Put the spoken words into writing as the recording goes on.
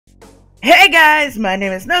Hey guys, my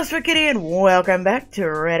name is NosferKitty and welcome back to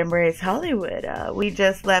Red Embrace Hollywood. We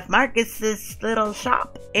just left Marcus's little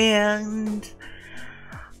shop and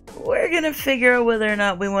we're gonna figure out whether or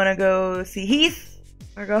not we want to go see Heath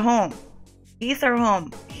or go home. Heath or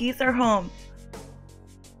home? Heath or home?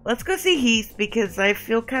 Let's go see Heath because I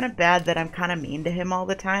feel kind of bad that I'm kind of mean to him all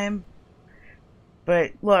the time.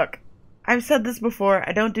 But look, I've said this before,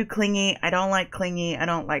 I don't do clingy, I don't like clingy, I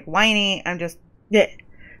don't like whiny, I'm just... yeah.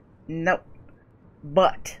 Nope.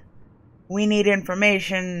 But we need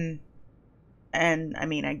information, and I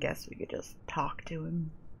mean, I guess we could just talk to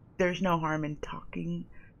him. There's no harm in talking.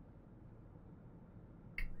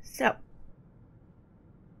 So,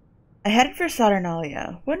 I headed for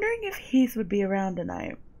Saturnalia, wondering if Heath would be around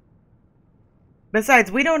tonight. Besides,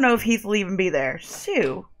 we don't know if Heath will even be there.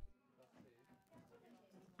 Sue.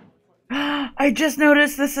 I just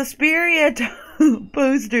noticed the Suspiria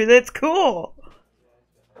poster. That's cool.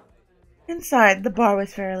 Inside, the bar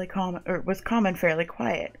was fairly fairly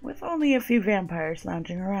quiet, with only a few vampires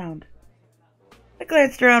lounging around. I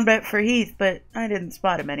glanced around a bit for Heath, but I didn't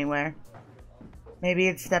spot him anywhere. Maybe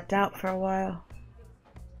he'd stepped out for a while.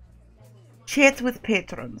 Chat with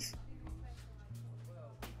patrons.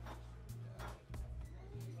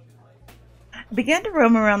 I began to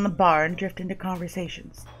roam around the bar and drift into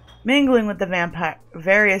conversations, mingling with the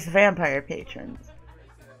various vampire patrons.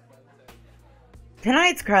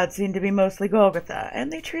 Tonight's crowd seemed to be mostly Golgotha,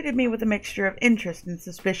 and they treated me with a mixture of interest and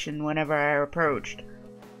suspicion whenever I approached.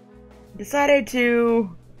 I decided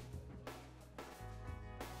to...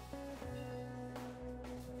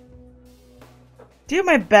 do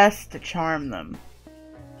my best to charm them.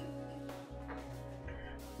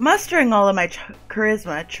 Mustering all of my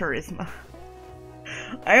charisma.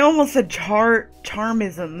 I almost said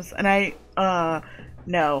charmisms, and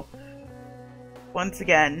no. Once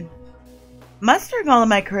again. Mustering all of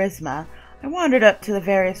my charisma, I wandered up to the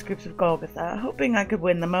various groups of Golgotha, hoping I could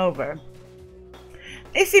win them over.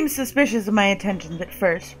 They seemed suspicious of my intentions at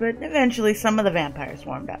first, but eventually some of the vampires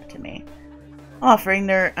warmed up to me, offering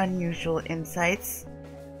their unusual insights.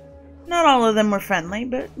 Not all of them were friendly,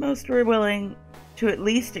 but most were willing to at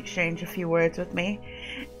least exchange a few words with me,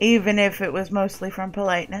 even if it was mostly from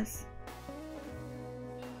politeness.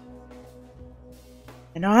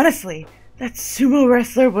 And honestly, that sumo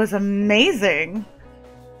wrestler was amazing.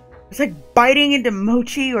 It was like biting into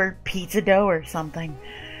mochi or pizza dough or something.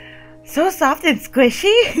 So soft and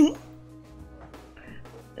squishy.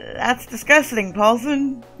 That's disgusting,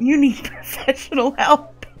 Paulson. You need professional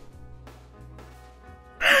help.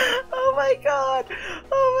 Oh my god.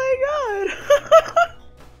 Oh my god.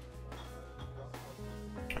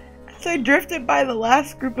 As I drifted by the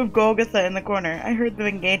last group of Golgotha in the corner, I heard them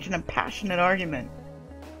engage in a passionate argument.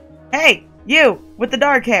 Hey! You! With the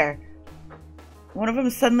dark hair! One of them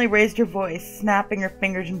suddenly raised her voice, snapping her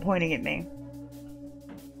fingers and pointing at me.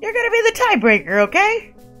 You're gonna be the tiebreaker,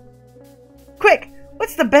 okay? Quick!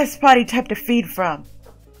 What's the best body type to feed from?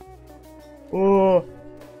 Ooh.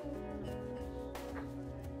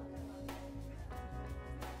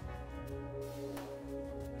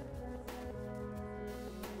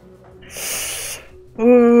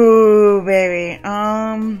 Ooh, baby.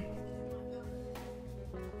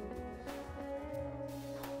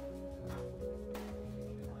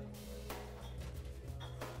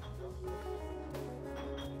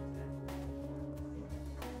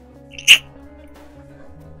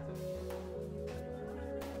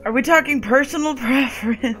 Are we talking personal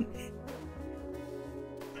preference?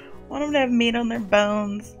 Want them to have meat on their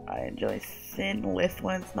bones. I enjoy thin, lithe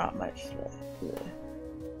ones, not much.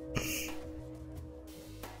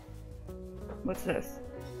 What's this?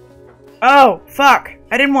 Oh, fuck!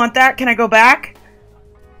 I didn't want that. Can I go back?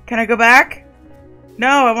 Can I go back?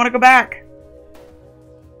 No, I want to go back.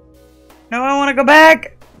 No, I want to go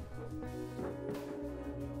back!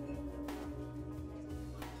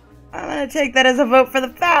 I'm gonna take that as a vote for the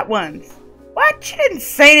fat ones. What? You didn't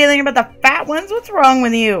say anything about the fat ones? What's wrong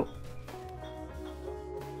with you?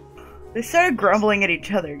 They started grumbling at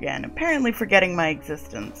each other again, apparently forgetting my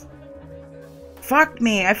existence. Fuck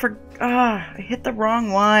me, I hit the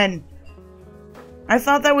wrong one. I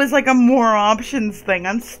thought that was like a more options thing.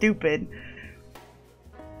 I'm stupid.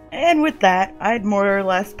 And with that, I'd more or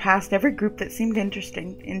less passed every group that seemed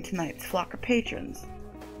interesting in tonight's flock of patrons.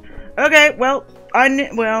 Okay, well,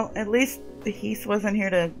 at least the Heath wasn't here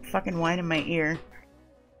to fucking whine in my ear.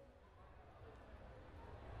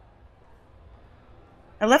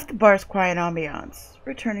 I left the bar's quiet ambiance,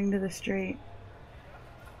 returning to the street.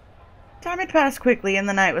 Time had passed quickly and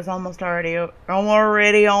the night was already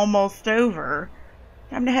almost over.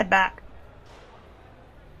 Time to head back.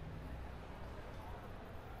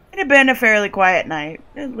 It had been a fairly quiet night,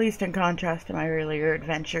 at least in contrast to my earlier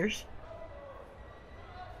adventures.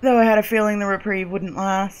 Though I had a feeling the reprieve wouldn't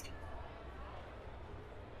last.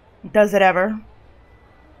 Does it ever?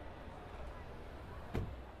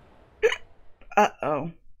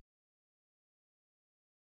 Uh-oh.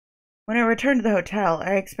 When I returned to the hotel,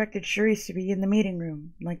 I expected Charisse to be in the meeting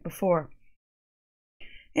room, like before.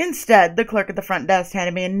 Instead, the clerk at the front desk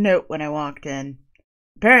handed me a note when I walked in.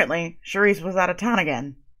 Apparently, Charisse was out of town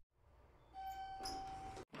again.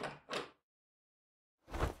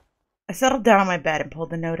 I settled down on my bed and pulled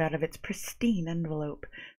the note out of its pristine envelope,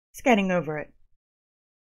 scanning over it.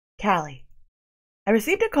 Callie, I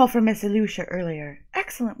received a call from Miss Elucia earlier.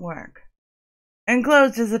 Excellent work.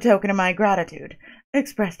 Enclosed is a token of my gratitude,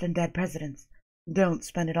 expressed in dead presidents. Don't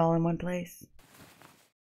spend it all in one place.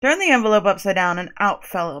 Turned the envelope upside down and out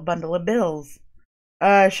fell a bundle of bills.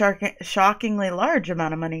 A shockingly large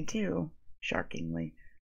amount of money, too. Shockingly.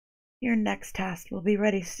 Your next task will be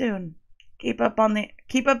ready soon. Keep up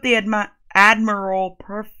the admiral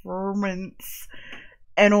performance,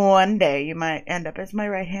 and one day you might end up as my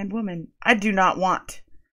right-hand woman. I do not want.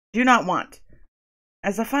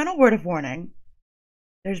 As a final word of warning,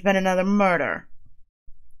 there's been another murder.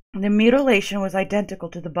 The mutilation was identical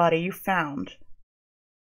to the body you found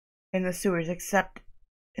in the sewers, except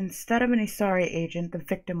instead of an Isari agent, the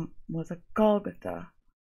victim was a Golgotha.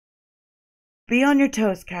 Be on your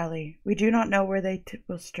toes, Callie. We do not know where they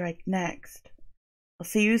will strike next. I'll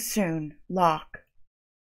see you soon. Locke.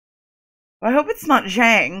 Well, I hope it's not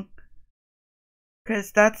Zhang,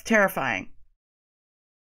 because that's terrifying.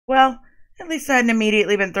 Well, at least I hadn't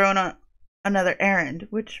immediately been thrown on another errand,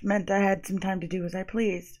 which meant I had some time to do as I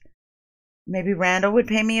pleased. Maybe Randall would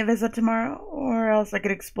pay me a visit tomorrow, or else I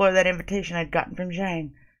could explore that invitation I'd gotten from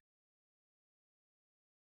Zhang.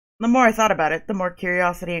 The more I thought about it, the more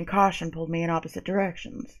curiosity and caution pulled me in opposite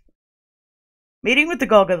directions. Meeting with the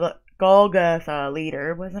Golgotha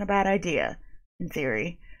leader wasn't a bad idea, in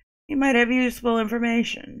theory. He might have useful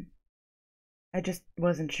information. I just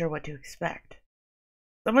wasn't sure what to expect.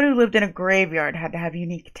 Someone who lived in a graveyard had to have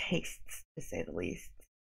unique tastes, to say the least.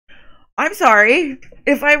 I'm sorry.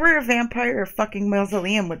 If I were a vampire, a fucking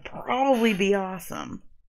mausoleum would probably be awesome.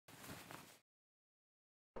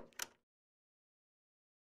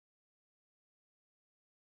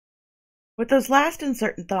 With those last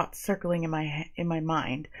uncertain thoughts circling in my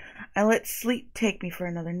mind, I let sleep take me for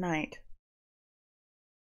another night.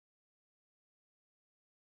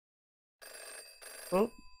 Oh.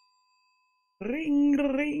 Ring,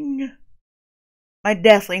 ring. My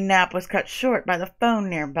deathly nap was cut short by the phone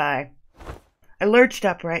nearby. I lurched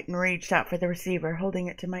upright and reached out for the receiver, holding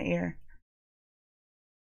it to my ear.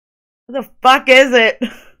 Who the fuck is it?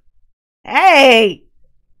 Hey!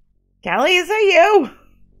 Callie, is that you?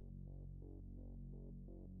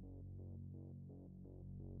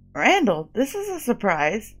 Randall, this is a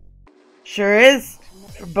surprise. Sure is.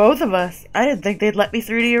 For both of us. I didn't think they'd let me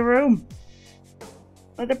through to your room.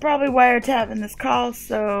 But they're probably wiretapping this call,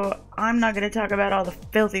 so I'm not going to talk about all the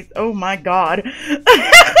filthy... Oh my god.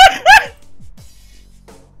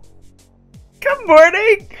 Good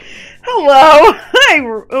morning.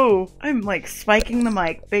 Hello. I'm like spiking the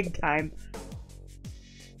mic big time.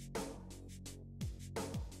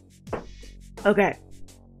 Okay.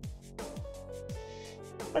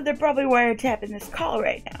 But they're probably wiretapping this call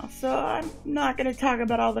right now, so I'm not going to talk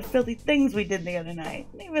about all the filthy things we did the other night,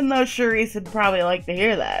 even though Charisse would probably like to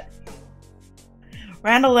hear that.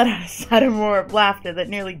 Randall let out a sudden roar of laughter that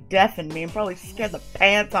nearly deafened me and probably scared the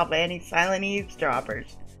pants off of any silent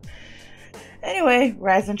eavesdroppers. Anyway,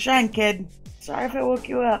 rise and shine, kid. Sorry if I woke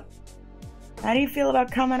you up. How do you feel about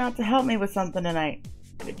coming out to help me with something tonight?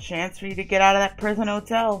 Good chance for you to get out of that prison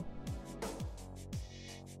hotel.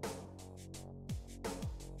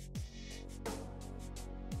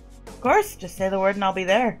 Of course, just say the word and I'll be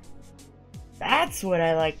there. That's what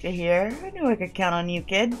I like to hear. I knew I could count on you,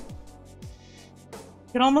 kid.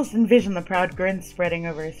 I could almost envision the proud grin spreading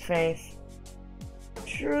over his face.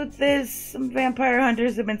 Truth is, some vampire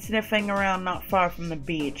hunters have been sniffing around not far from the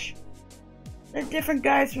beach. They're different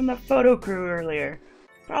guys from the photo crew earlier.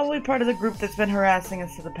 Probably part of the group that's been harassing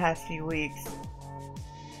us for the past few weeks.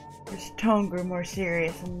 His tone grew more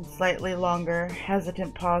serious and slightly longer,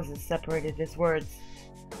 hesitant pauses separated his words.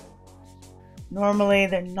 Normally,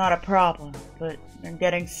 they're not a problem, but they're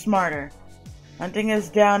getting smarter. Hunting us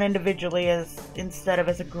down individually instead of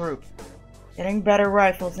as a group. Getting better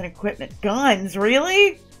rifles and equipment. Guns,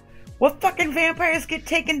 really? What fucking vampires get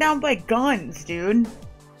taken down by guns, dude?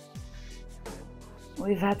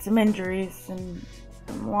 We've had some injuries and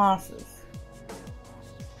some losses.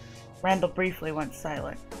 Randall briefly went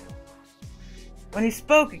silent. When he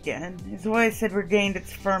spoke again, his voice had regained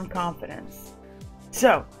its firm confidence.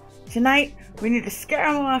 So, tonight, we need to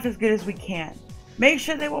scare them off as good as we can. Make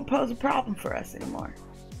sure they won't pose a problem for us anymore.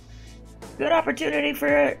 Good opportunity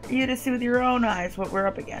for you to see with your own eyes what we're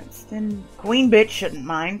up against. And Queen Bitch shouldn't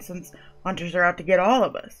mind, since hunters are out to get all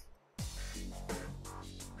of us.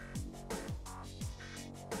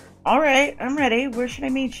 Alright, I'm ready. Where should I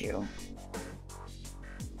meet you?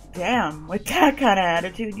 Damn, with that kind of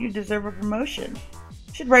attitude, you deserve a promotion.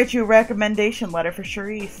 Should write you a recommendation letter for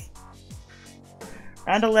Charisse.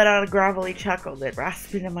 Randall let out a grovelly chuckle that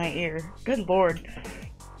rasped into my ear. Good lord.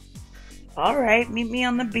 Alright, meet me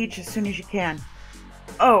on the beach as soon as you can.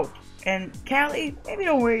 Oh, and Callie, maybe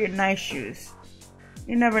don't wear your nice shoes.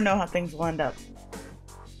 You never know how things will end up.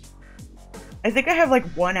 I think I have like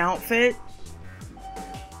one outfit.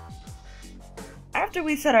 After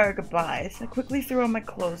we said our goodbyes, I quickly threw on my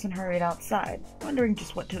clothes and hurried outside, wondering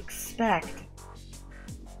just what to expect.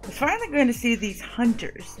 I was finally going to see these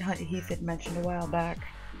hunters Heath had mentioned a while back.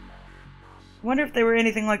 I wonder if they were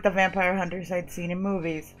anything like the vampire hunters I'd seen in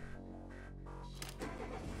movies.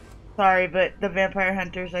 Sorry, but the vampire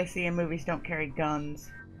hunters I see in movies don't carry guns.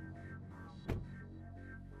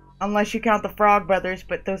 Unless you count the Frog Brothers,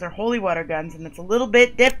 but those are holy water guns and it's a little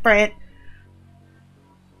bit different.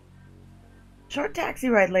 Short taxi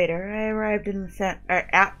ride later, I arrived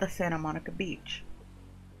at the Santa Monica beach.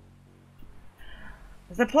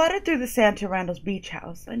 As I plodded through the sand to Randall's beach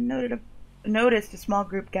house, I noticed a small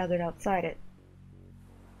group gathered outside it.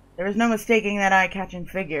 There was no mistaking that eye-catching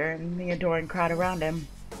figure and the adoring crowd around him.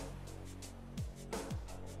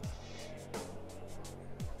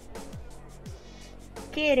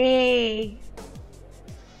 Kitty!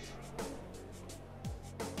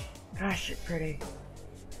 Gosh, you're pretty.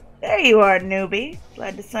 There you are, newbie.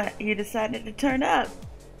 Glad you decided to turn up.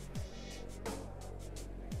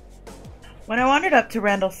 When I wandered up to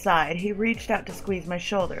Randall's side, he reached out to squeeze my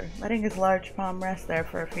shoulder, letting his large palm rest there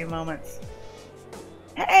for a few moments.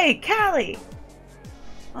 Hey, Callie!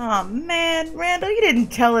 Aw, man, Randall, you didn't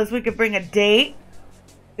tell us we could bring a date.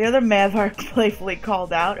 The other Mavhark playfully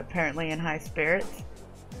called out, apparently in high spirits.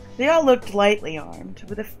 They all looked lightly armed,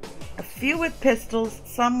 with a few with pistols,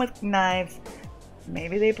 some with knives.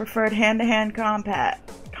 Maybe they preferred hand-to-hand combat.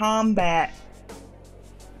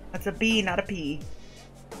 That's a B, not a P.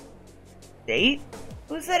 Date?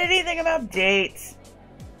 Who said anything about dates?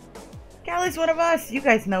 Callie's one of us, you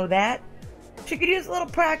guys know that. She could use a little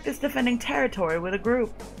practice defending territory with a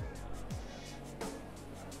group.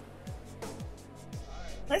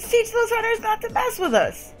 Let's teach those hunters not to mess with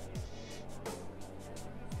us.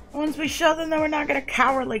 Once we show them that we're not gonna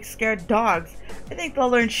cower like scared dogs, I think they'll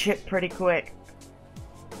learn shit pretty quick.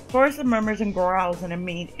 Chorus of murmurs and growls in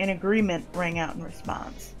agreement rang out in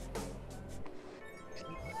response.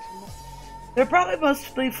 They're probably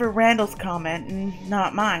mostly for Randall's comment and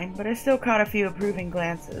not mine, but I still caught a few approving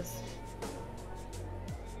glances.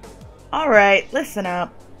 Alright, listen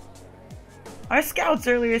up. Our scouts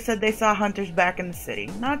earlier said they saw hunters back in the city,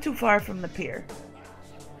 not too far from the pier.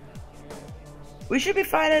 We should be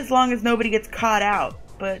fine as long as nobody gets caught out,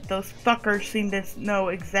 but those fuckers seem to know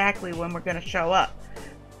exactly when we're gonna show up.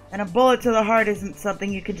 And a bullet to the heart isn't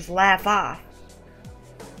something you can just laugh off.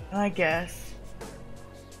 I guess.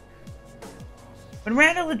 When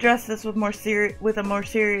Randall addressed us with a more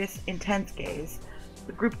serious, intense gaze,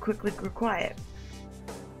 the group quickly grew quiet.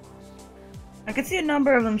 I could see a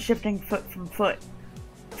number of them shifting from foot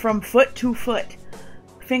to foot,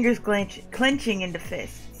 fingers clenching into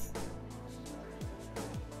fists.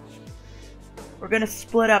 We're gonna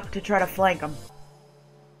split up to try to flank them.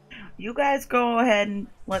 You guys go ahead and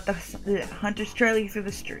let the hunters trail you through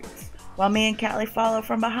the streets, while me and Callie follow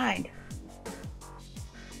from behind.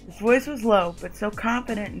 His voice was low, but so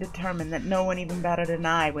confident and determined that no one even batted an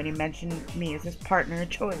eye when he mentioned me as his partner of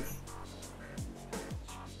choice.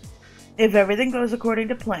 If everything goes according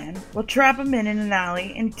to plan, we'll trap him in an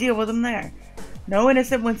alley and deal with him there. No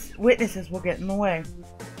innocent witnesses will get in the way.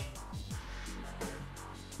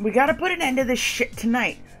 We gotta put an end to this shit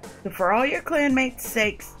tonight, so for all your clanmates'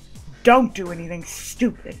 sakes, don't do anything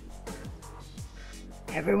stupid.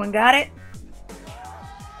 Everyone got it?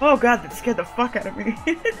 Oh god, that scared the fuck out of me.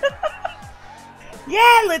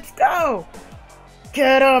 Yeah, let's go!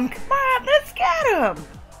 Get him! Come on, let's get him!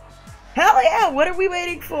 Hell yeah, what are we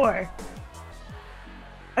waiting for?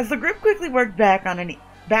 As the group quickly worked back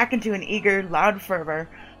into an eager, loud fervor,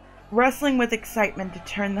 rustling with excitement to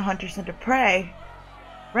turn the hunters into prey,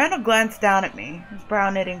 Randall glanced down at me, his brow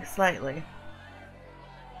knitting slightly.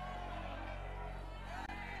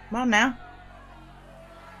 Come on now.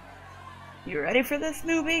 You ready for this,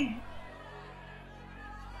 newbie?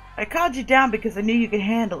 I called you down because I knew you could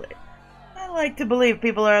handle it. I like to believe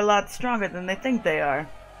people are a lot stronger than they think they are.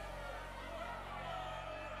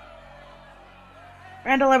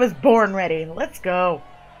 Randall, I was born ready. Let's go.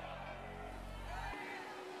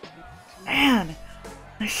 Man,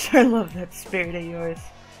 I sure love that spirit of yours.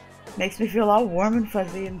 Makes me feel all warm and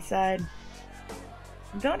fuzzy inside.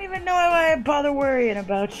 Don't even know why I bother worrying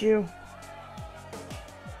about you.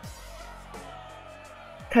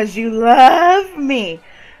 'Cause you love me.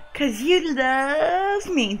 'Cause you love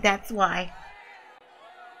me. That's why.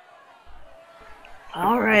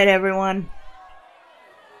 Alright, everyone.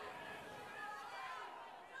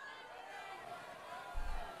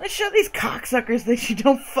 Let's show these cocksuckers that you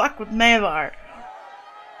don't fuck with Mavar.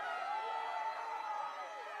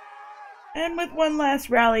 And with one last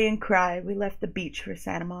rallying cry, we left the beach for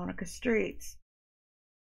Santa Monica streets.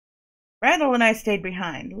 Randall and I stayed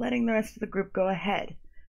behind, letting the rest of the group go ahead.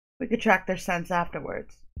 We could track their scents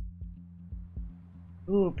afterwards.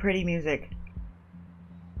 Ooh, pretty music.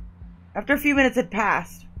 After a few minutes had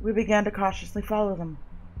passed, we began to cautiously follow them.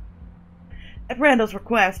 At Randall's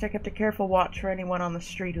request, I kept a careful watch for anyone on the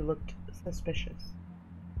street who looked suspicious.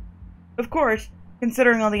 Of course,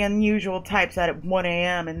 considering all the unusual types out at 1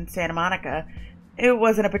 a.m. in Santa Monica, it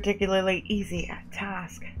wasn't a particularly easy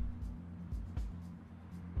task.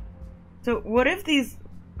 So what if these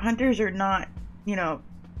hunters are not,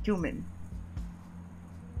 human?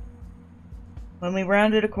 When we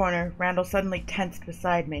rounded a corner, Randall suddenly tensed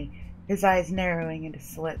beside me, his eyes narrowing into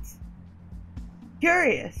slits.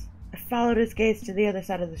 Curious, I followed his gaze to the other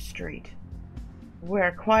side of the street, where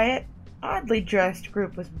a quiet, oddly dressed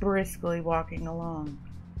group was briskly walking along.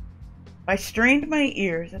 I strained my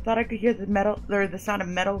ears. I thought I could hear the sound of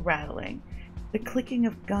metal rattling, the clicking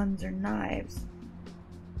of guns or knives.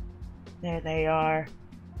 There they are.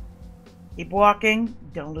 Keep walking.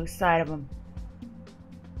 Don't lose sight of them.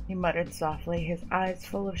 He muttered softly, his eyes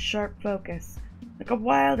full of sharp focus, like a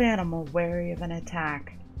wild animal wary of an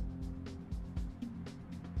attack.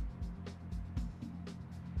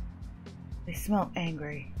 They smell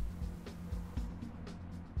angry.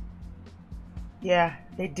 Yeah,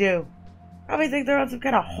 they do. Probably think they're on some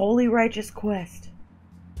kind of holy righteous quest.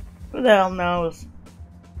 Who the hell knows?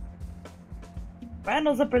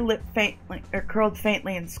 Randall's upper lip curled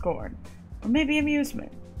faintly in scorn. Or maybe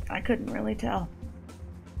amusement. I couldn't really tell.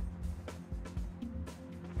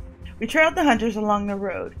 We trailed the hunters along the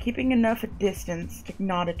road, keeping enough a distance to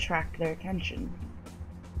not attract their attention.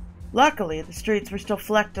 Luckily, the streets were still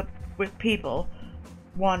flecked up with people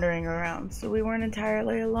wandering around, so we weren't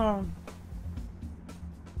entirely alone.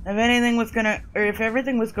 If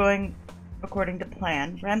everything was going according to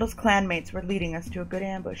plan, Randall's clanmates were leading us to a good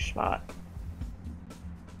ambush spot.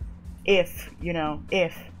 If.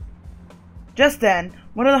 Just then,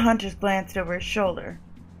 one of the hunters glanced over his shoulder,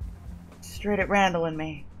 straight at Randall and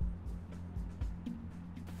me.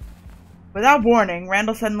 Without warning,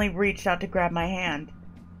 Randall suddenly reached out to grab my hand.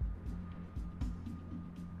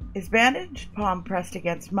 His bandaged palm pressed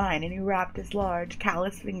against mine, and he wrapped his large,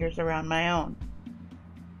 callous fingers around my own.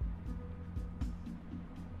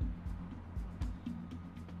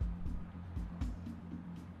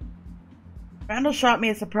 Randall shot me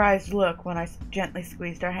a surprised look when I gently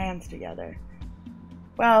squeezed our hands together.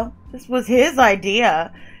 Well, this was his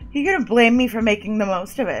idea. He couldn't blame me for making the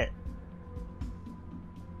most of it.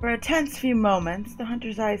 For a tense few moments, the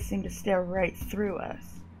hunter's eyes seemed to stare right through us.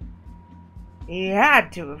 He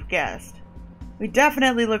had to have guessed. We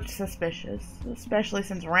definitely looked suspicious, especially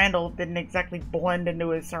since Randall didn't exactly blend into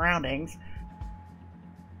his surroundings.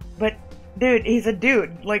 But, dude, he's a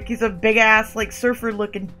dude. Like, he's a big-ass,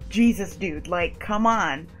 surfer-looking Jesus dude. Like, come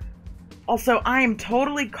on. Also, I am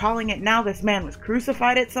totally calling it now. This man was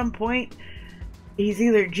crucified at some point. He's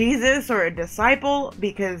either Jesus or a disciple,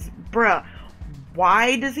 because, bruh,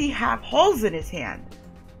 why does he have holes in his hand?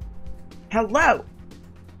 Hello?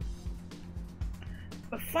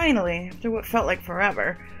 But finally, after what felt like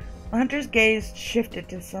forever, the hunter's gaze shifted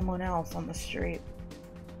to someone else on the street.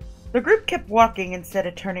 The group kept walking instead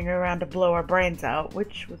of turning around to blow our brains out,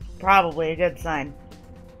 which was probably a good sign.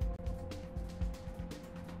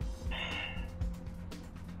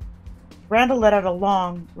 Randall let out a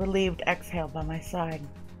long, relieved exhale by my side.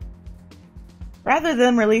 Rather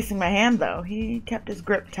than releasing my hand, though, he kept his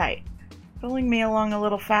grip tight, pulling me along a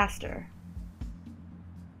little faster.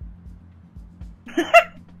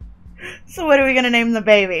 So what are we gonna name the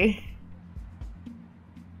baby?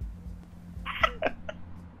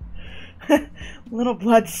 Little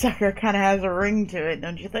bloodsucker kind of has a ring to it,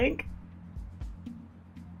 don't you think?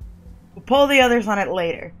 We'll pull the others on it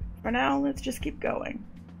later. For now, let's just keep going.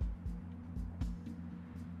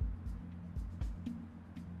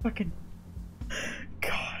 Fucking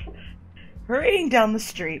God. Hurrying down the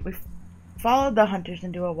street, we followed the hunters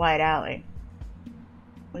into a wide alley.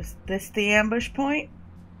 Was this the ambush point?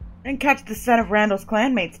 Didn't catch the scent of Randall's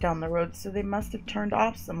clanmates down the road, so they must have turned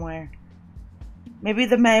off somewhere. Maybe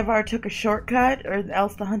the Mavar took a shortcut, or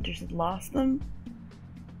else the hunters had lost them?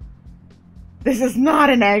 This is not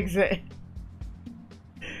an exit!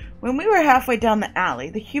 When we were halfway down the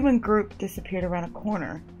alley, the human group disappeared around a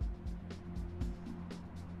corner.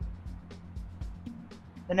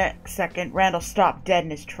 The next second, Randall stopped dead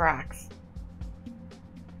in his tracks.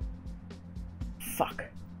 Fuck.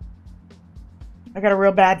 I got a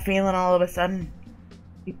real bad feeling all of a sudden.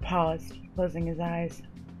 He paused, closing his eyes.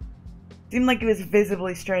 Seemed like he was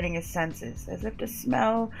visibly straining his senses, as if to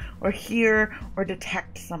smell or hear or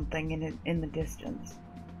detect something in the distance.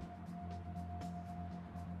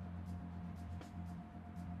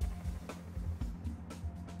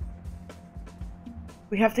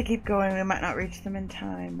 We have to keep going. We might not reach them in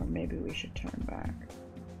time, or maybe we should turn back.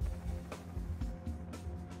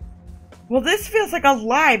 Well, this feels like a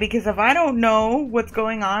lie, because if I don't know what's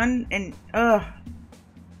going on, and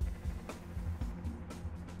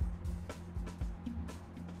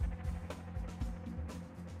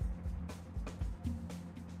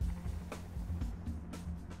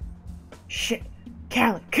shit.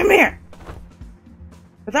 Callie, come here!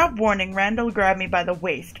 Without warning, Randall grabbed me by the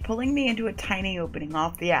waist, pulling me into a tiny opening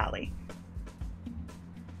off the alley.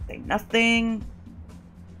 Say nothing.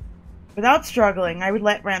 Without struggling, I would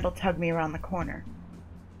let Randall tug me around the corner.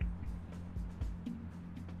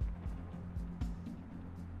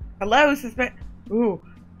 Hello, Ooh,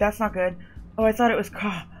 that's not good. Oh, I thought it was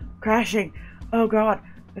crashing. Oh god,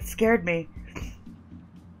 that scared me.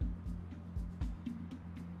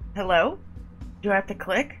 Hello? Do I have to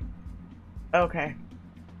click? Okay.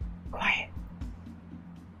 Quiet.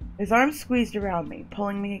 His arms squeezed around me,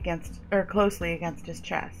 pulling me closely against his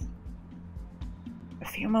chest. A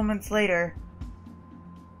few moments later...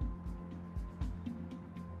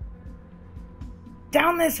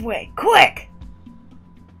 Down this way! Quick!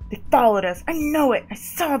 They followed us. I know it! I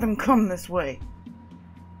saw them come this way.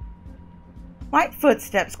 Light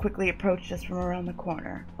footsteps quickly approached us from around the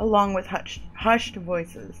corner, along with hushed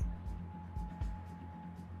voices.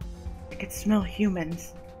 I could smell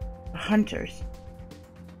humans. The hunters.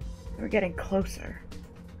 They were getting closer.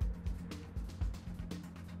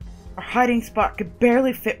 Our hiding spot could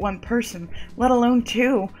barely fit one person, let alone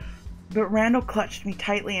two, but Randall clutched me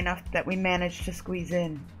tightly enough that we managed to squeeze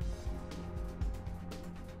in.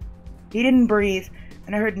 He didn't breathe,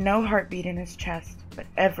 and I heard no heartbeat in his chest, but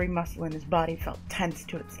every muscle in his body felt tense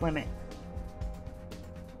to its limit.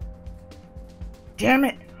 Damn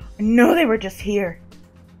it! I know they were just here.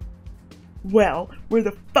 Well, where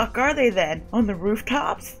the fuck are they then? On the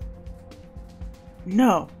rooftops?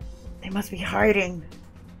 No, they must be hiding.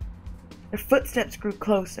 Their footsteps grew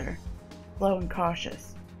closer, slow and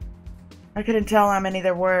cautious. I couldn't tell how many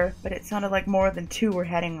there were, but it sounded like more than two were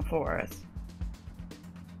heading for us.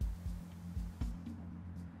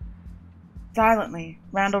 Silently,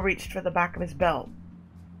 Randall reached for the back of his belt,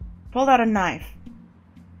 pulled out a knife.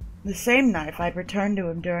 The same knife I'd returned to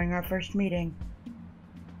him during our first meeting.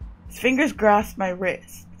 His fingers grasped my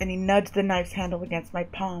wrist, and he nudged the knife's handle against my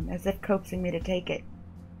palm, as if coaxing me to take it.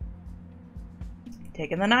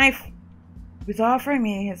 Taking the knife. He was offering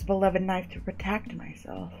me his beloved knife to protect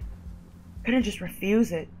myself. I couldn't just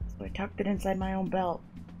refuse it, so I tucked it inside my own belt.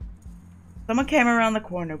 Someone came around the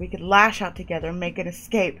corner. We could lash out together and make an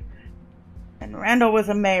escape. And Randall was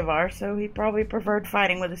a Mavar, so he probably preferred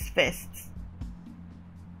fighting with his fists.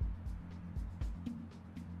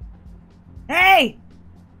 Hey!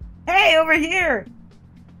 Hey, over here!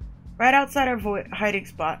 Right outside our hiding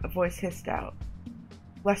spot, a voice hissed out.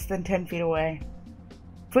 Less than 10 feet away.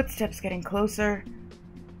 Footsteps getting closer.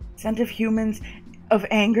 Scent of humans, of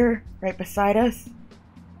anger, right beside us.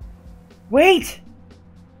 Wait!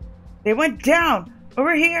 They went down!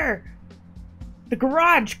 Over here! The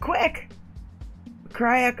garage, quick! The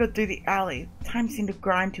cry echoed through the alley. Time seemed to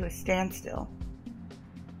grind to a standstill.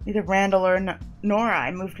 Neither Randall nor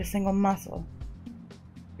I moved a single muscle.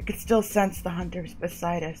 I could still sense the hunters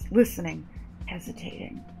beside us, listening,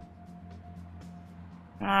 hesitating.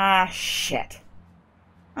 Ah, shit.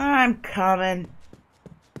 I'm coming.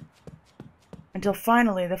 Until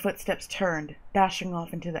finally the footsteps turned, dashing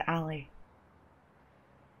off into the alley.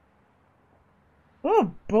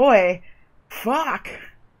 Oh boy. Fuck.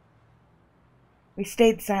 We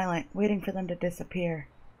stayed silent, waiting for them to disappear.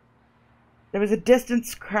 There was a distant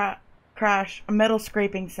crash, a metal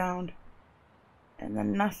scraping sound, and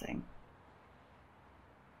then nothing.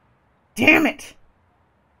 Damn it!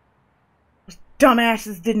 Those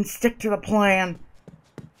dumbasses didn't stick to the plan.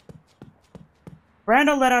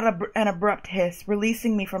 Brando let out an abrupt hiss,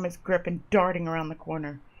 releasing me from his grip and darting around the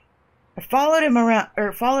corner. I followed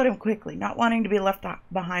him quickly, not wanting to be left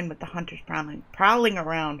behind with the hunters prowling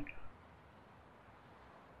around.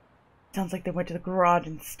 Sounds like they went to the garage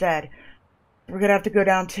instead. We're gonna have to go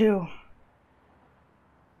down too.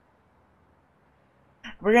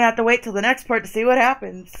 We're gonna have to wait till the next part to see what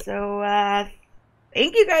happens. So,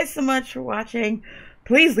 thank you guys so much for watching.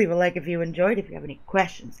 Please leave a like if you enjoyed. If you have any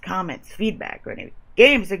questions, comments, feedback, or any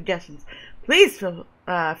game suggestions, please feel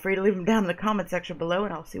free to leave them down in the comment section below,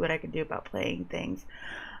 and I'll see what I can do about playing things.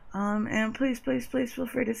 And please feel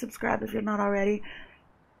free to subscribe if you're not already,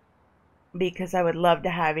 because I would love to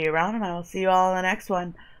have you around, and I will see you all in the next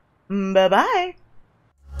one. Bye-bye!